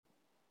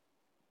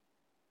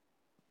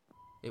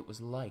It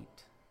was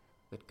light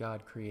that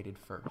God created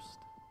first.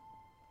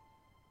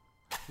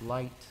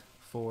 Light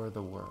for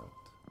the world.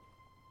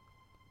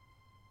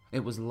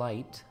 It was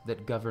light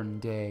that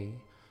governed day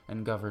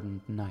and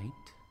governed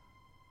night.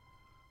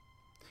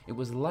 It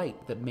was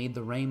light that made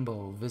the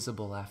rainbow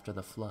visible after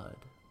the flood.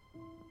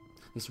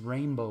 This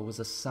rainbow was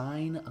a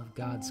sign of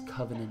God's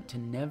covenant to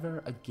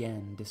never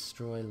again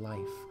destroy life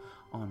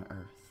on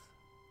earth.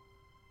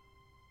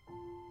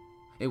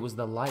 It was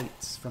the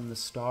lights from the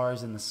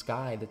stars in the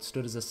sky that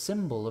stood as a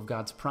symbol of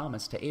God's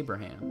promise to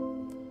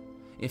Abraham.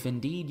 If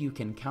indeed you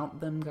can count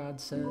them, God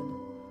said,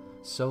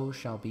 so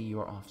shall be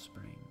your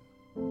offspring.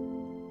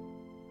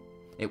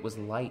 It was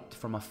light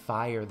from a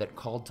fire that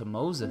called to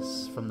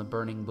Moses from the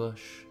burning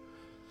bush.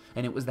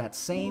 And it was that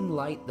same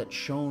light that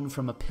shone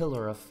from a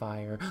pillar of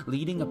fire,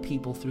 leading a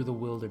people through the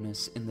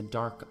wilderness in the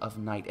dark of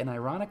night. And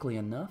ironically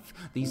enough,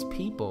 these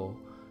people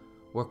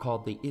were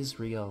called the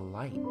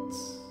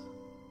Israelites.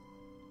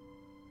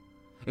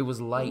 It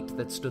was light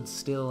that stood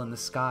still in the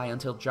sky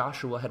until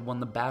Joshua had won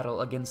the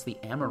battle against the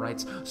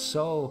Amorites.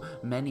 So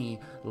many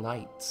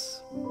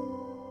lights.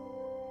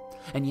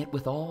 And yet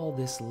with all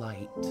this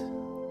light,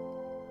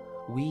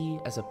 we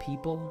as a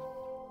people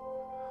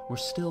were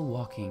still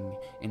walking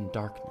in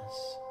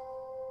darkness.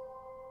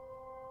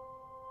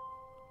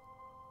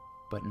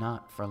 But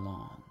not for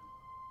long.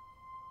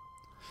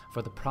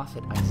 For the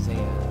prophet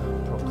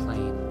Isaiah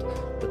proclaimed,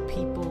 "The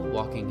people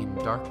walking in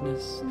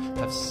darkness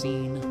have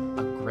seen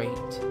a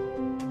great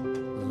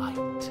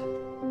light.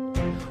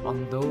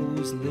 On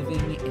those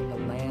living in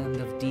the land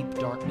of deep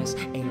darkness,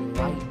 a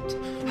light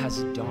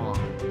has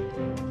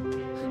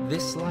dawned."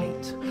 This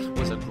light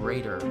was a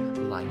greater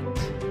light,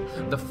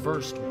 the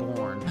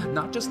firstborn,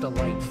 not just a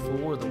light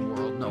for the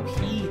world. No,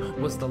 he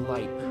was the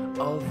light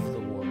of the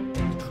world,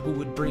 who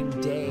would bring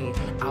day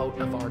out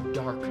of our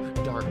dark,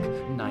 dark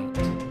night.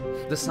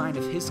 The sign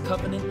of his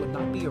covenant would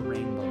not be a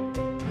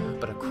rainbow,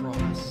 but a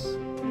cross.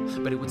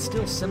 But it would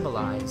still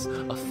symbolize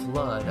a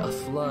flood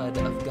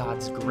of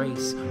God's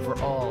grace for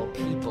all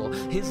people.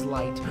 His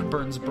light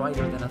burns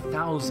brighter than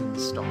 1,000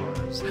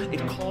 stars.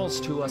 It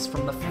calls to us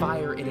from the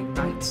fire it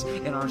ignites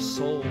in our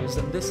souls.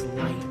 And this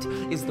light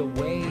is the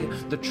way,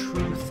 the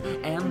truth,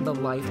 and the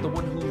life, the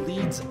one who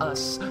leads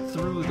us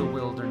through the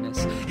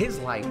wilderness. His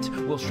light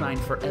will shine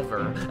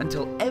forever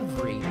until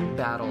every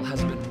battle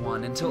has been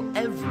won, until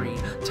every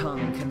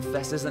tongue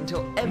confesses,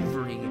 until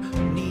every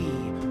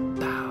knee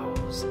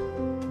bows.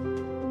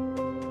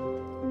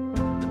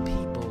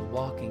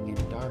 Walking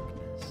in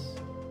darkness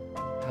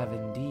have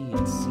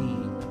indeed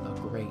seen a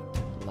great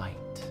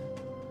light.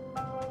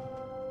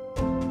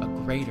 A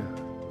greater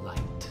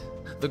light.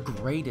 The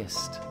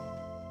greatest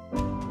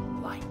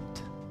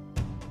light.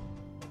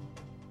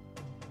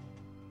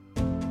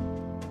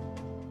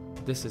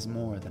 This is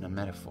more than a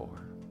metaphor.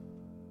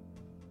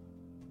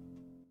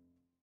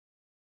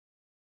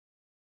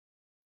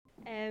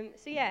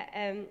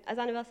 As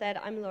Annabelle said,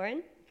 I'm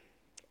Lauren.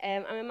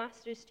 I'm a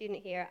master's student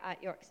here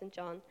at York St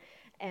John.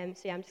 I'm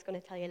just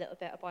going to tell you a little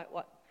bit about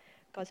what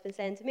God's been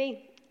saying to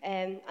me.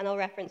 And I'll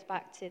reference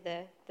back to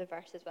the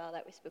verse as well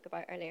that we spoke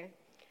about earlier.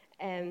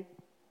 I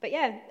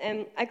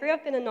grew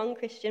up in a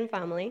non-Christian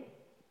family,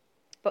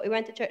 but we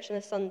went to church on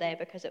a Sunday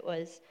because it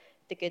was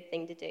the good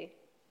thing to do.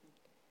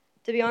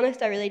 To be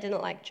honest, I really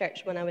didn't like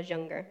church when I was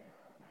younger.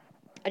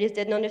 I just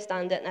didn't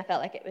understand it, and I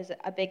felt like it was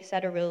a big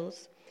set of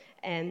rules.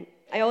 I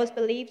always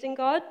believed in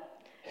God,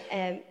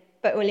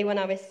 but only when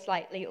I was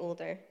slightly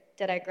older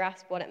did I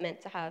grasp what it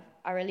meant to have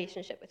a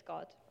relationship with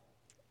God.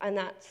 And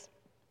that's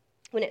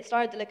when it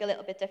started to look a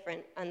little bit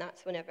different, and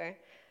that's whenever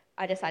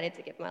I decided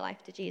to give my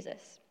life to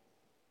Jesus.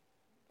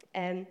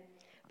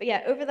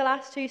 Over the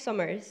last 2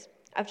 summers,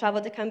 I've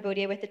traveled to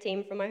Cambodia with the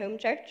team from my home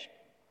church,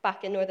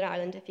 back in Northern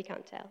Ireland, if you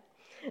can't tell.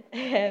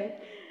 And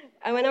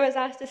when I was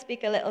asked to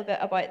speak a little bit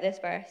about this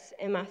verse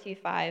in Matthew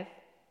 5,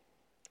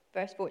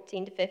 verse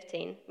 14 to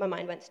 15, my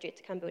mind went straight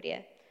to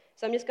Cambodia.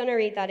 So I'm just going to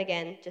read that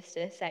again, just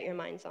to set your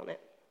minds on it.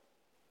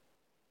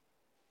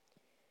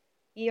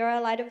 "Ye are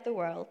a light of the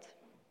world.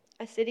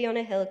 A city on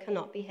a hill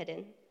cannot be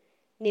hidden.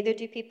 Neither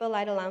do people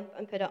light a lamp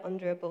and put it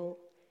under a bowl.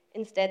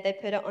 Instead, they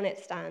put it on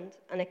its stand,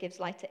 and it gives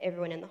light to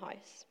everyone in the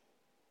house."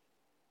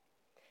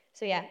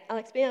 I'll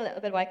explain a little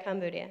bit about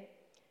Cambodia.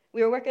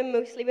 We were working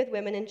mostly with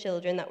women and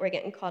children that were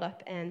getting caught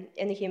up in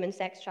the human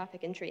sex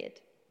trafficking trade.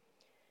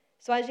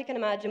 So as you can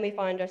imagine, we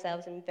found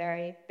ourselves in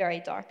very, very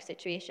dark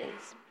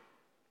situations.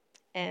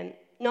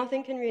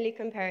 Nothing can really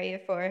compare you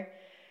for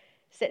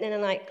sitting in a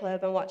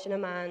nightclub and watching a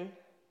man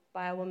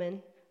by a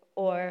woman,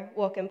 or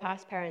walking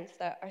past parents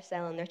that are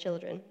selling their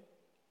children.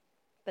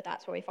 But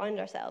that's where we find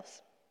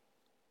ourselves.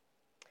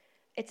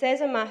 It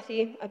says in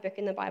Matthew, a book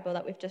in the Bible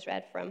that we've just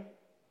read from,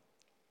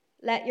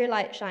 "Let your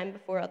light shine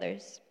before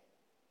others,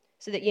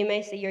 so that you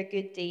may see your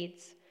good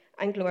deeds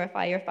and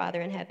glorify your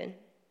Father in heaven."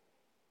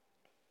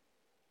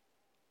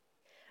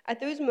 At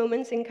those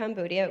moments in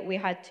Cambodia, we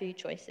had 2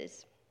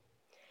 choices.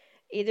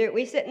 Either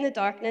we sit in the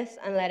darkness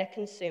and let it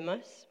consume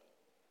us,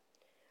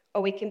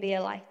 or we can be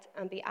a light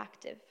and be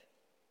active.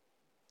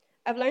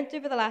 I've learned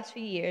over the last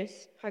few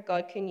years how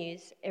God can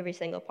use every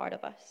single part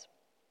of us.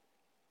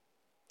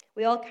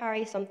 We all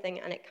carry something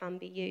and it can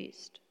be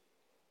used.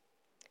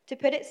 To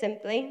put it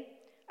simply,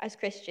 as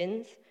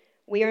Christians,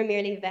 we are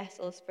merely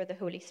vessels for the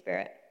Holy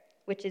Spirit,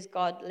 which is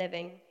God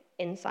living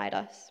inside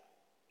us,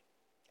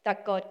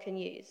 that God can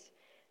use,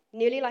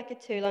 nearly like a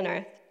tool on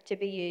earth to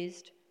be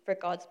used for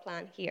God's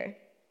plan here.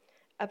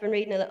 I've been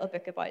reading a little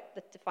book about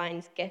that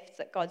defines gifts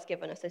that God's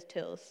given us as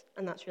tools,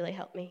 and that's really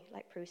helped me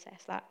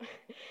process that.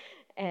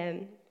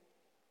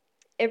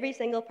 Every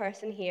single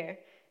person here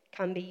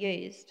can be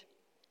used,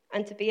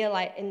 and to be a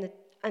light in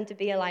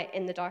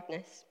the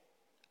darkness,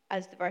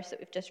 as the verse that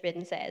we've just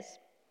read says.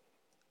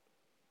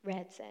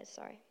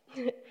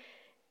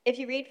 If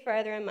you read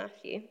further in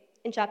Matthew,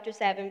 in chapter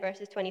 7,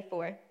 verses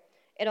 24,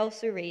 it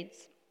also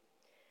reads,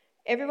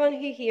 "Everyone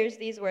who hears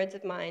these words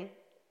of mine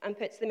and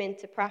puts them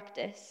into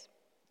practice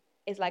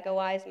is like a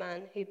wise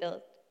man who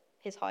built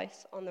his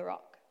house on the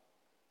rock."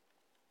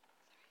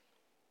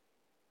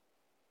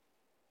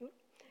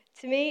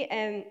 To me,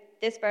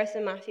 this verse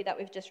in Matthew that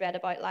we've just read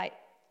about light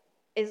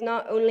is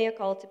not only a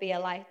call to be a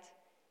light,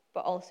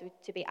 but also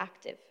to be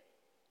active.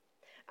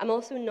 I'm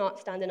also not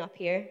standing up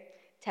here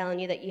telling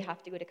you that you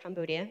have to go to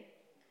Cambodia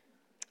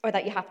or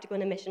that you have to go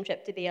on a mission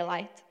trip to be a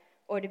light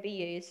or to be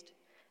used.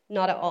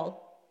 Not at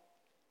all.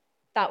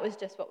 That was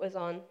just what was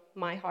on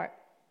my heart.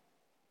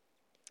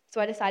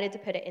 So I decided to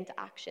put it into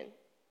action.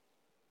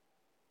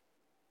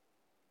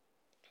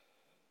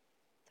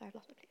 Sorry, I've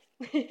lost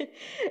my place.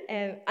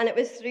 And it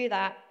was through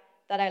that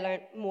I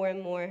learned more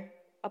and more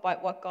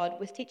about what God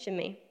was teaching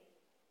me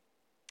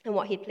and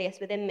what He'd placed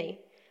within me,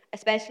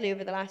 especially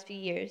over the last few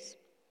years.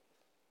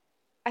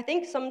 I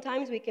think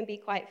sometimes we can be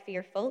quite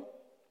fearful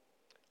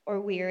or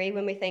weary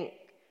when we think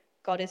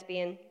God is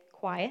being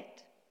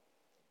quiet,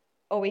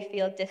 or we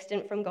feel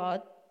distant from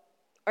God,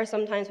 or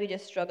sometimes we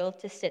just struggle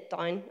to sit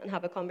down and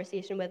have a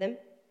conversation with Him.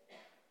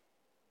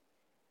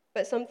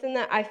 But something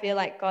that I feel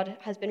like God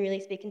has been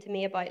really speaking to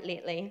me about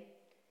lately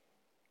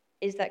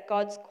is that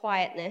God's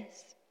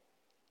quietness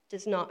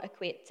does not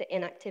equate to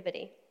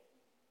inactivity.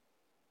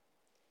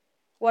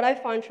 What I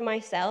found for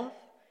myself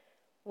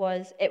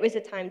was it was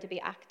a time to be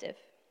active.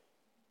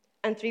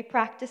 And through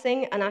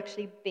practicing and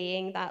actually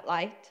being that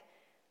light,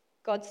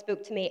 God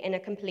spoke to me in a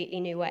completely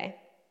new way.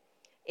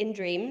 In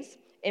dreams,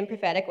 in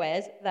prophetic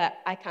ways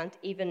that I can't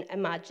even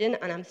imagine,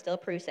 and I'm still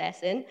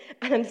processing,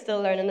 and I'm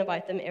still learning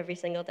about them every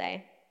single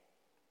day.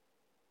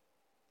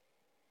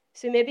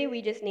 So maybe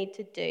we just need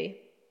to do,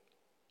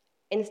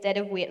 instead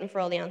of waiting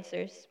for all the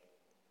answers.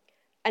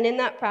 And in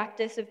that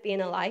practice of being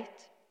a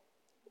light,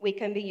 we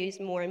can be used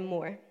more and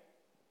more,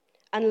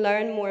 and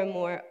learn more and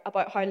more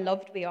about how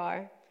loved we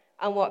are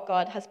and what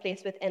God has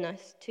placed within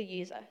us to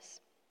use us.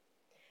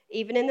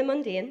 Even in the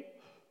mundane,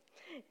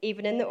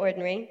 even in the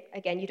ordinary,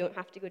 again, you don't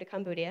have to go to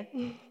Cambodia,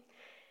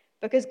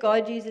 because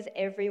God uses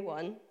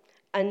everyone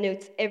and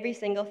notes every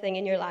single thing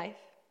in your life,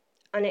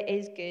 and it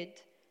is good,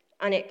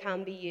 and it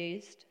can be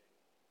used.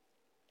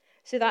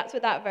 So that's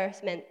what that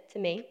verse meant to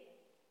me,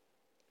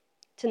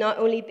 to not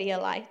only be a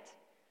light,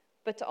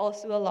 but to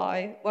also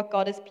allow what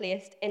God has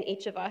placed in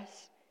each of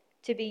us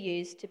to be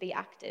used to be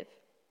active.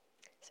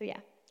 So yeah,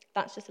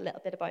 that's just a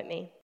little bit about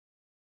me.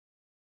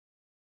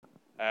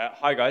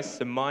 Hi guys,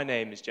 so my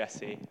name is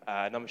Jesse,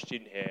 and I'm a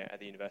student here at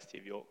the University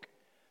of York.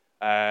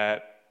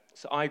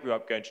 So I grew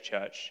up going to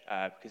church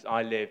because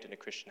I lived in a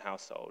Christian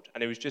household,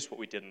 and it was just what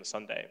we did on the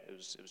Sunday. It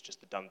was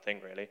just a done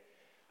thing, really.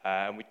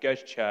 And we'd go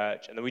to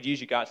church, and then we'd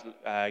usually go out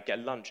to get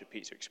lunch at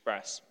Pizza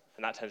Express,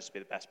 and that tends to be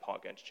the best part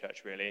of going to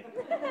church, really.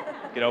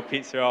 Good old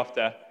pizza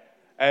after.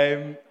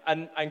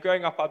 And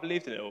growing up, I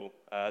believed in it all,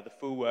 the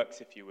full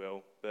works, if you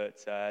will,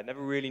 but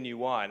never really knew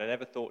why, and I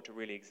never thought to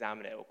really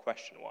examine it or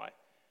question why.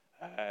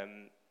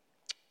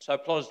 So I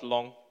plodded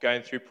along,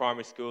 going through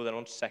primary school, then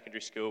on to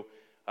secondary school,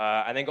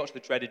 and then got to the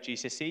dreaded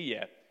GCSE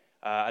year.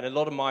 And a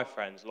lot of my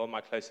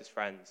closest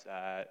friends,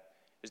 it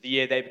was the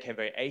year they became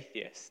very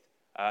atheist,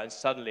 and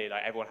suddenly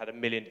everyone had a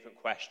million different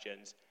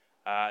questions.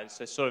 And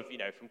so sort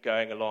of, from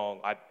going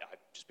along, I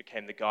just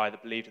became the guy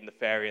that believed in the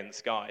fairy in the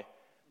sky,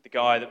 the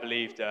guy that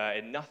believed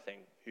in nothing,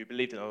 who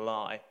believed in a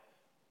lie,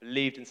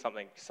 believed in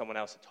something someone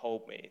else had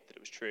told me that it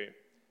was true.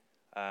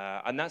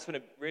 And that's when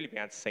it really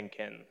began to sink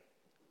in,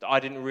 that I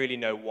didn't really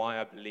know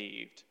why I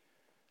believed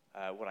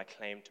what I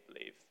claimed to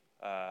believe,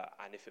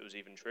 and if it was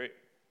even true.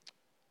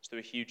 So there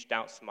were huge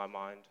doubts in my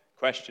mind,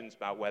 questions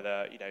about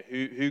whether,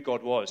 who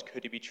God was,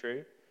 could He be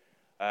true?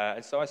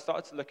 And so I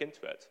started to look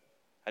into it.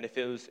 And if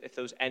there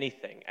was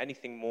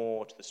anything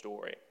more to the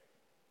story,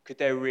 could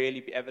there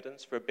really be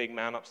evidence for a big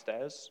man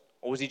upstairs?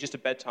 Or was he just a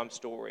bedtime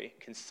story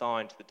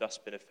consigned to the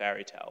dustbin of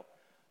fairy tale,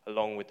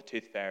 along with the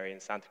Tooth Fairy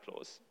and Santa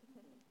Claus?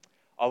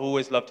 I've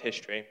always loved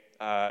history.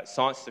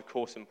 Science is, of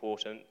course,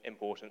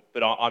 important,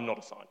 but I'm not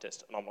a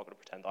scientist, and I'm not going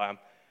to pretend I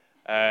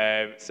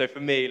am. So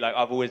for me,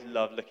 I've always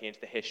loved looking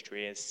into the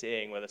history and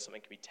seeing whether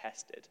something can be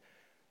tested,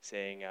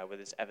 seeing whether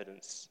there's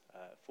evidence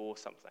for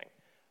something.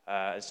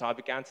 And so I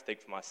began to think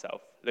for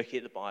myself, looking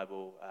at the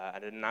Bible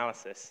and an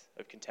analysis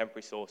of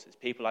contemporary sources,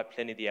 people like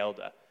Pliny the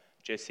Elder,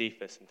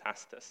 Josephus, and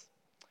Tacitus.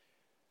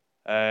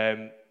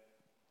 And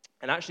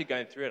actually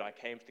going through it, I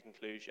came to the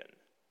conclusion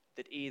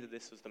that either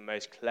this was the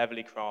most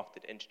cleverly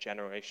crafted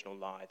intergenerational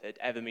lie that had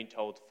ever been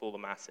told to fool the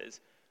masses,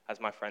 as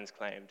my friends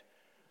claimed,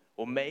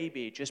 or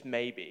maybe, just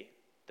maybe,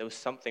 there was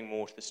something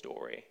more to the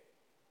story.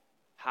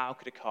 How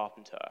could a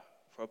carpenter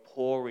from a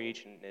poor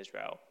region in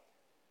Israel,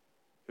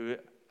 who,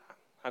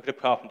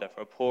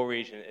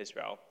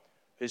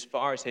 as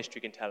far as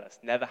history can tell us,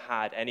 never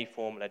had any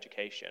formal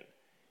education,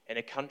 in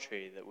a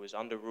country that was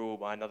under rule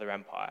by another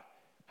empire,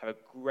 have a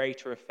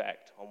greater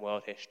effect on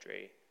world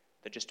history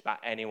than just about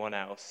anyone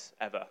else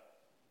ever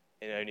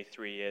in only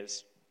 3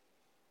 years?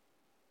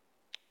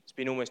 It's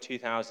been almost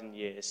 2,000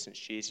 years since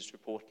Jesus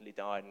reportedly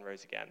died and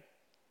rose again.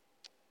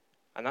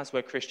 And that's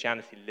where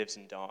Christianity lives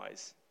and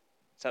dies.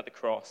 It's at the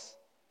cross.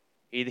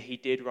 Either he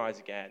did rise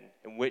again,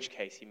 in which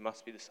case he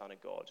must be the Son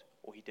of God,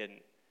 or he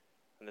didn't,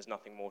 and there's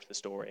nothing more to the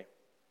story.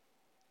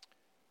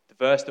 The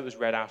verse that was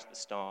read out at the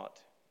start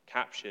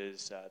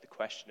captures the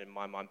question in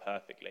my mind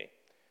perfectly.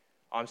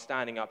 I'm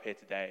standing up here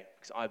today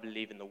because I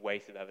believe in the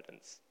weight of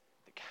evidence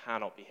that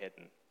cannot be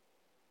hidden.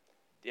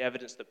 The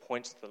evidence that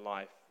points to the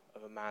life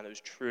of a man that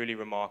was truly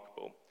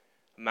remarkable,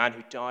 a man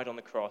who died on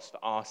the cross for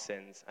our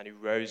sins and who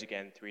rose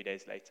again 3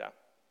 days later.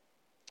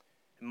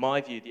 In my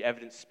view, the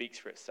evidence speaks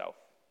for itself.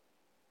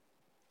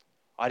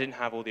 I didn't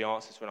have all the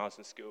answers when I was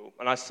in school,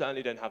 and I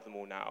certainly don't have them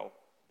all now,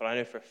 but I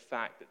know for a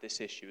fact that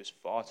this issue is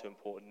far too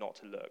important not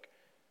to look,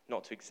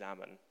 not to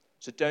examine.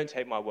 So don't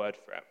take my word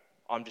for it.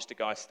 I'm just a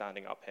guy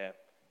standing up here.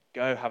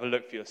 Go have a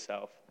look for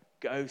yourself.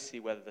 Go see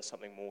whether there's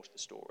something more to the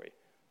story.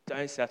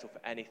 Don't settle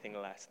for anything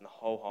less than the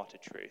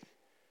wholehearted truth.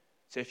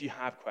 So if you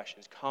have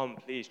questions, come,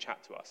 please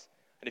chat to us.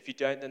 And if you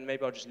don't, then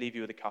maybe I'll just leave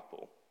you with a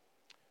couple.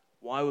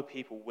 Why were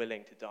people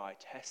willing to die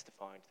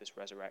testifying to this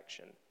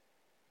resurrection?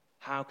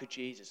 How could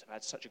Jesus have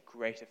had such a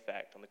great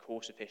effect on the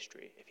course of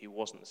history if he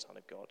wasn't the Son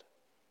of God?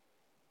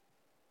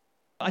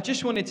 I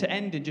just wanted to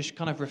end in just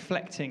kind of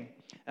reflecting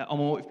on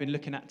what we've been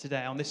looking at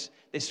today, on this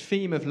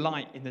theme of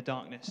light in the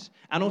darkness,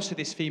 and also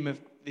this theme of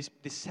this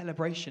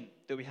celebration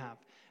that we have,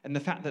 and the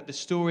fact that the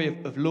story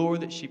of Laura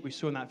that we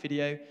saw in that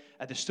video,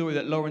 the story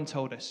that Lauren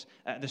told us,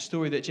 the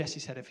story that Jesse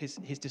said of his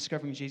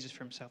discovering Jesus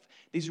for himself,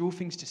 these are all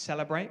things to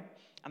celebrate.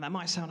 And that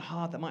might sound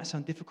hard, that might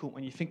sound difficult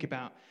when you think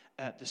about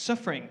the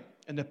suffering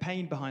and the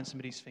pain behind some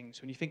of these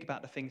things, when you think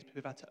about the things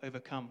we've had to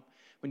overcome,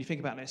 when you think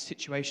about those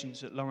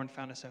situations that Lauren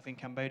found herself in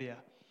Cambodia.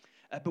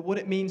 But what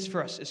it means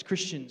for us as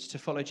Christians to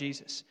follow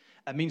Jesus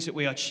means that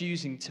we are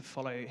choosing to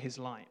follow his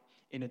light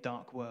in a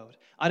dark world.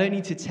 I don't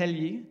need to tell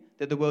you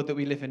that the world that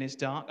we live in is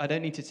dark. I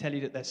don't need to tell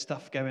you that there's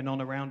stuff going on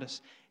around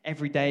us.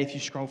 Every day, if you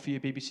scroll through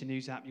your BBC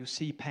News app, you'll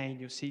see pain,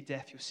 you'll see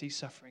death, you'll see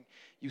suffering,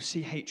 you'll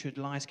see hatred,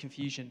 lies,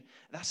 confusion.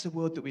 That's the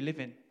world that we live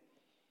in.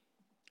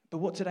 But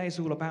what today is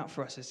all about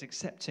for us is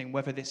accepting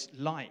whether this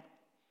light,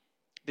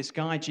 this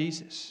guy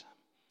Jesus,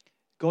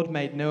 God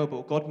made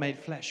knowable, God made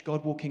flesh,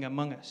 God walking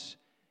among us,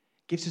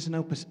 gives us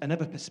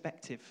another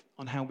perspective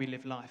on how we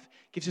live life,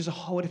 gives us a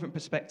whole different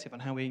perspective on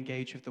how we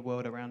engage with the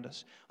world around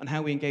us, on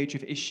how we engage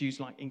with issues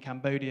like in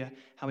Cambodia,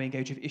 how we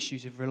engage with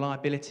issues of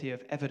reliability,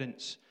 of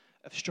evidence,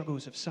 of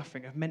struggles, of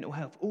suffering, of mental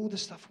health, all the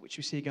stuff which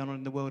we see going on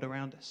in the world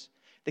around us.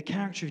 The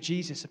character of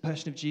Jesus, the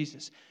person of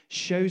Jesus,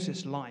 shows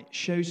us light,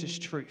 shows us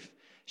truth,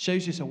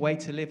 shows us a way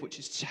to live which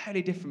is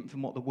totally different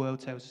from what the world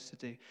tells us to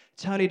do,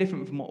 totally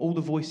different from what all the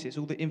voices,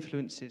 all the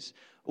influences,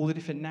 all the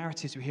different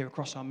narratives we hear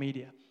across our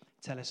media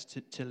tell us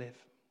to live.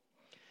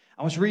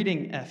 I was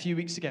reading a few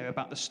weeks ago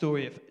about the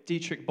story of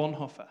Dietrich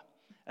Bonhoeffer,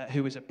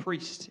 who was a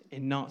priest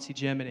in Nazi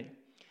Germany.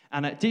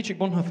 And Dietrich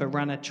Bonhoeffer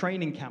ran a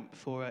training camp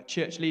for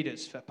church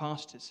leaders, for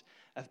pastors,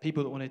 of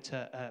people that wanted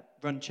to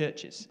run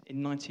churches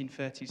in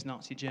 1930s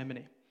Nazi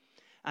Germany.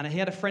 And he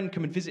had a friend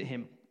come and visit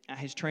him at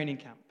his training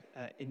camp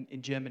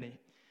in Germany.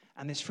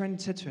 And this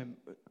friend said to him,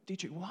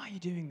 Dietrich, why are you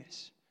doing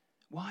this?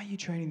 Why are you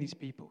training these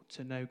people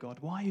to know God?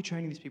 Why are you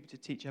training these people to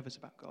teach others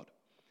about God?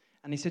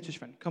 And he said to his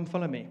friend, come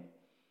follow me.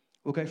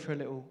 We'll go for a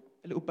little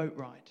boat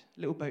ride, a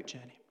little boat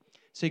journey.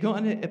 So he got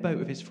on a boat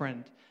with his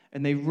friend,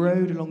 and they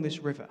rowed along this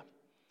river.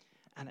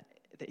 And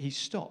he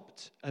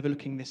stopped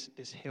overlooking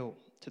this hill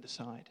to the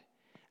side.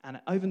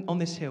 And over on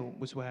this hill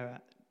was where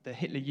the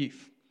Hitler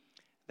Youth,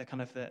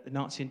 the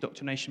Nazi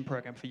indoctrination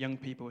program for young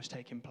people, was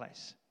taking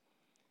place.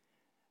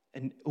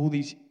 And all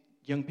these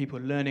young people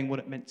learning what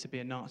it meant to be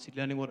a Nazi,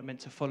 learning what it meant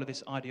to follow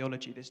this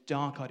ideology, this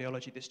dark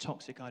ideology, this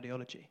toxic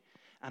ideology.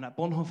 And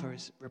Bonhoeffer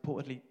has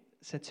reportedly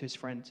said to his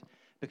friend,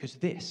 because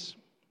this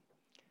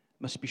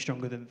must be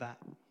stronger than that.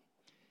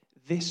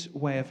 This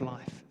way of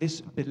life,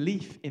 this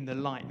belief in the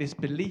light, this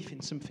belief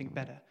in something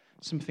better,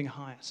 something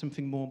higher,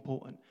 something more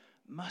important,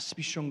 must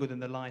be stronger than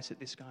the lies that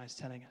this guy is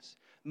telling us,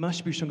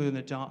 must be stronger than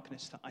the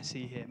darkness that I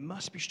see here,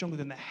 must be stronger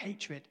than the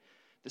hatred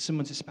that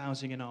someone's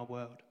espousing in our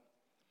world.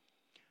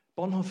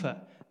 Bonhoeffer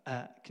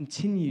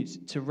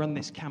continued to run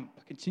this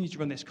camp, continued to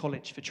run this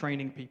college for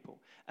training people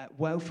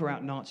well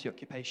throughout Nazi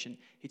occupation.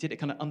 He did it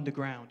kind of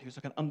underground. He was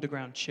like an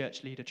underground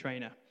church leader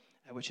trainer,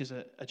 which is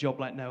a job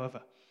like no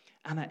other.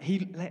 And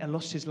he later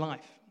lost his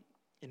life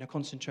in a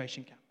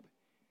concentration camp.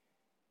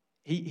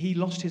 He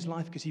lost his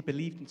life because he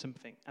believed in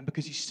something and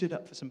because he stood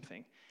up for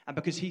something. And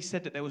because he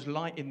said that there was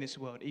light in this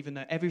world, even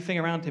though everything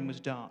around him was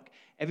dark,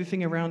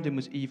 everything around him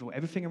was evil,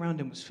 everything around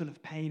him was full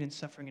of pain and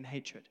suffering and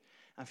hatred,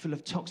 and full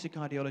of toxic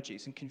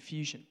ideologies and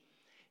confusion,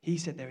 he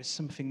said there is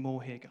something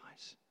more here,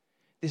 guys.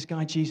 This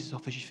guy Jesus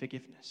offers you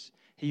forgiveness.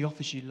 He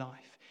offers you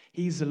life.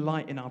 He is the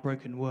light in our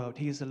broken world.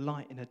 He is the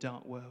light in a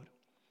dark world.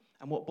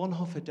 And what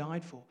Bonhoeffer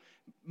died for,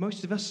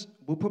 most of us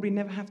will probably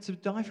never have to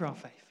die for our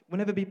faith. We'll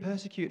never be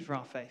persecuted for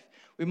our faith.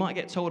 We might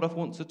get told off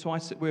once or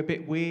twice that we're a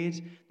bit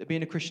weird, that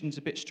being a Christian's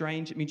a bit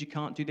strange. It means you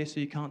can't do this or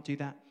you can't do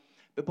that.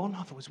 But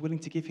Bonhoeffer was willing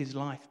to give his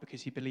life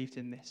because he believed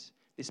in this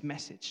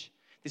message.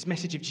 This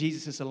message of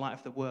Jesus as the light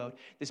of the world.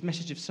 This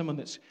message of someone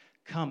that's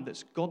come,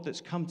 that's God that's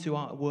come to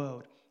our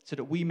world so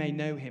that we may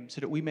know him,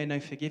 so that we may know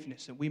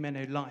forgiveness and we may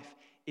know life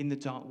in the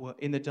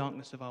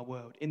darkness of our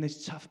world, in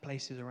those tough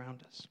places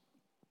around us.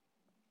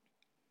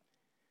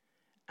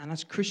 And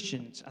as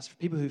Christians, as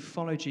people who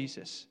follow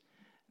Jesus,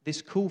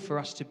 this call for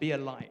us to be a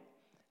light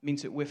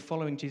means that we're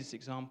following Jesus'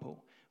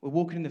 example. We're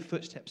walking in the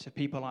footsteps of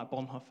people like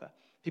Bonhoeffer,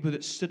 people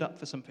that stood up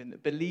for something,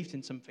 that believed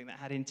in something, that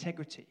had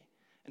integrity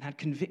and had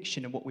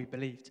conviction in what we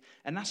believed.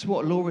 And that's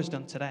what Laura's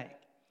done today.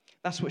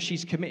 That's what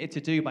she's committed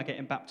to do by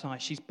getting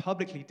baptized. She's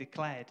publicly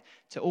declared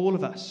to all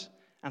of us,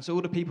 and to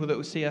all the people that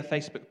will see her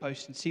Facebook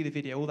post and see the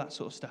video, all that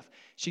sort of stuff,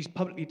 she's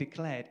publicly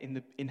declared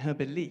in her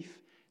belief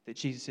that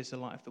Jesus is the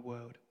light of the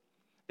world,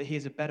 that he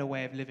is a better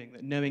way of living,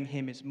 that knowing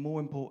him is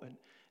more important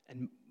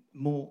and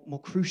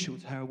more crucial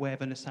to her way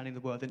of understanding the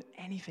world than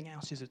anything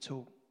else is at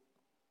all.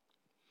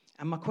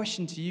 And my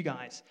question to you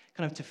guys,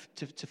 kind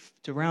of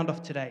to round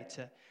off today,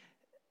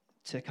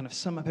 to kind of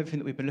sum up everything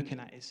that we've been looking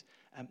at is,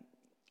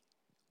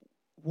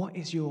 what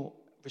is your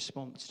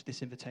response to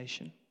this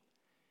invitation?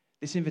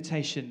 This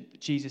invitation that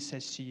Jesus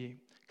says to you,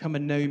 come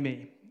and know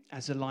me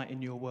as a light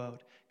in your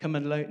world. Come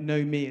and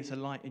know me as a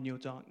light in your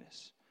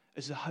darkness,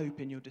 as a hope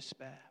in your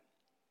despair,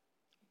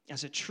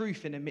 as a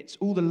truth in amidst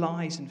all the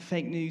lies and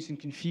fake news and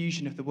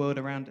confusion of the world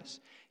around us.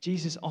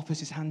 Jesus offers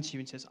his hand to you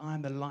and says, I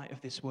am the light of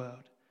this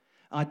world.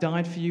 I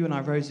died for you and I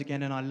rose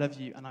again and I love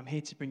you and I'm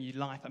here to bring you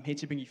life. I'm here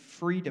to bring you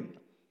freedom.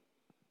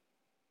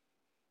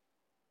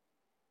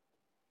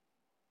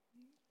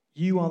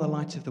 You are the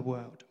light of the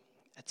world.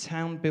 A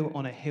town built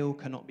on a hill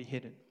cannot be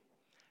hidden.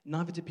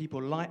 Neither do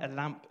people light a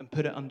lamp and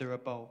put it under a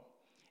bowl.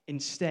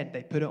 Instead,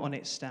 they put it on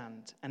its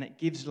stand, and it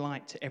gives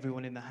light to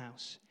everyone in the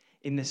house.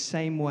 In the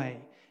same way,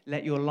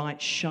 let your light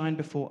shine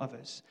before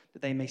others,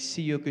 that they may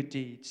see your good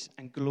deeds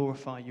and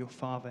glorify your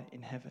Father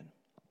in heaven.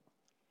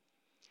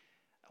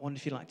 I wonder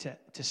if you'd like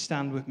to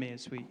stand with me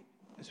as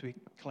we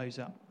close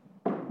up.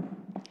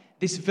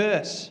 This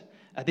verse,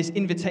 this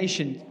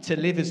invitation to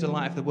live as the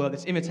light of the world,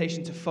 this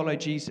invitation to follow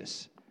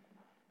Jesus,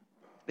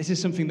 this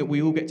is something that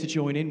we all get to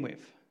join in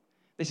with.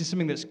 This is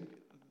something that's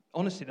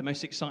honestly the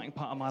most exciting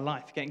part of my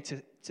life, getting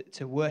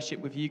to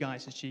worship with you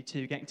guys as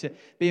G2, getting to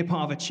be a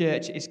part of a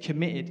church is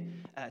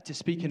committed to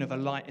speaking of a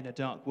light in a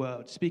dark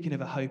world, speaking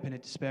of a hope in a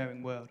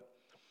despairing world.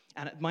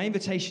 And my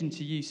invitation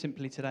to you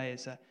simply today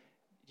is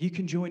you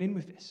can join in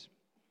with this.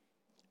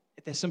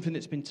 If there's something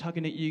that's been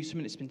tugging at you,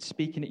 something that's been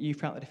speaking at you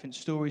throughout the different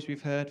stories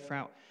we've heard,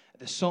 throughout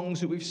the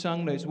songs that we've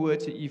sung, those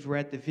words that you've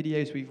read, the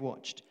videos we've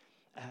watched,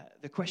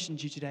 the question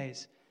to you today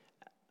is,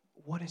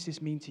 what does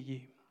this mean to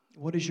you?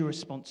 What is your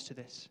response to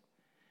this?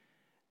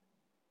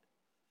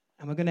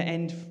 And we're going to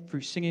end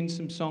through singing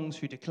some songs,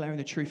 through declaring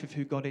the truth of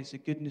who God is, the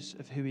goodness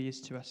of who he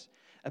is to us.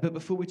 But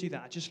before we do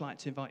that, I'd just like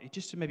to invite you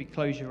just to maybe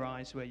close your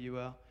eyes where you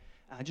are.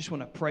 I just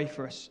want to pray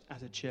for us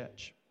as a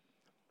church.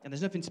 And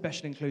there's nothing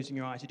special in closing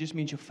your eyes. It just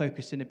means you're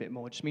focused in a bit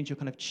more. It just means you're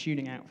kind of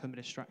tuning out from the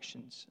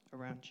distractions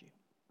around you.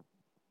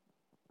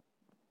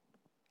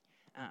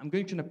 I'm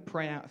going to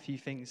pray out a few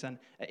things, and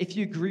if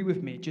you agree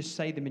with me, just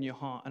say them in your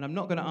heart. And I'm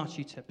not going to ask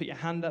you to put your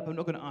hand up. I'm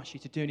not going to ask you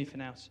to do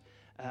anything else.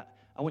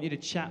 I want you to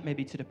chat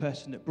maybe to the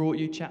person that brought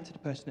you, chat to the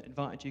person that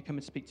invited you. Come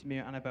and speak to me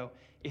or Annabelle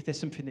if there's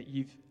something that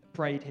you've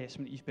prayed here,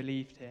 something that you've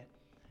believed here,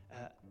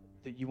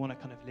 that you want to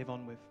kind of live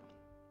on with.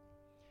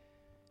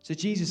 So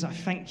Jesus, I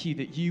thank you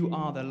that you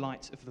are the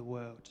light of the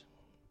world,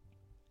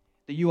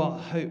 that you are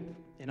hope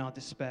in our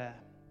despair,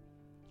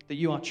 that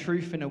you are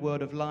truth in a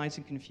world of lies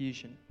and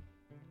confusion.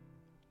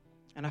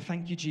 And I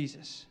thank you,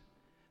 Jesus,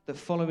 that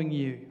following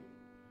you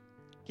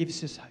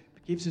gives us hope,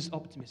 gives us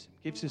optimism,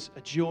 gives us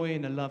a joy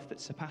and a love that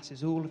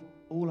surpasses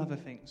all other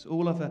things,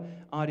 all other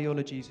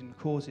ideologies and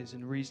causes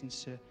and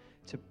reasons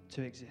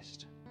to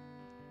exist.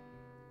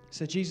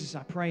 So Jesus,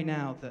 I pray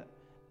now that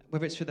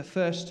whether it's for the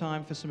first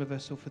time for some of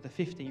us or for the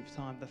 15th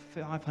time, the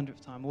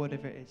 500th time, or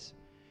whatever it is,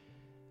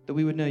 that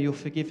we would know your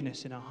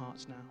forgiveness in our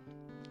hearts now,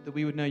 that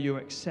we would know your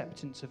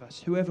acceptance of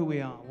us, whoever we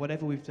are,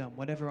 whatever we've done,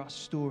 whatever our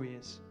story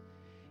is.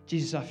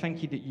 Jesus, I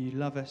thank you that you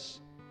love us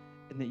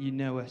and that you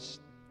know us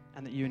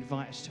and that you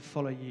invite us to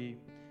follow you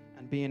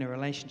and be in a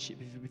relationship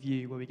with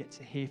you where we get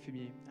to hear from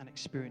you and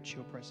experience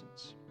your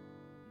presence.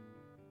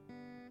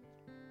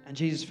 And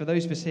Jesus, for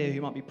those of us here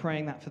who might be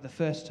praying that for the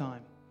first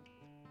time,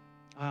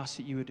 I ask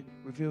that you would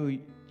reveal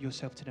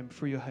yourself to them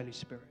through your Holy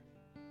Spirit,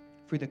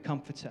 through the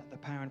comforter, the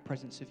power and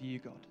presence of you,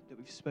 God, that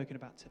we've spoken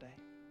about today.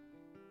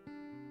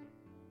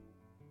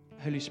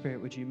 Holy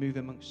Spirit, would you move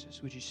amongst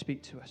us? Would you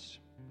speak to us?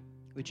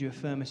 Would you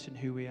affirm us in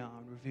who we are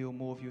and reveal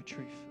more of your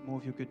truth, more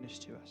of your goodness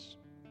to us?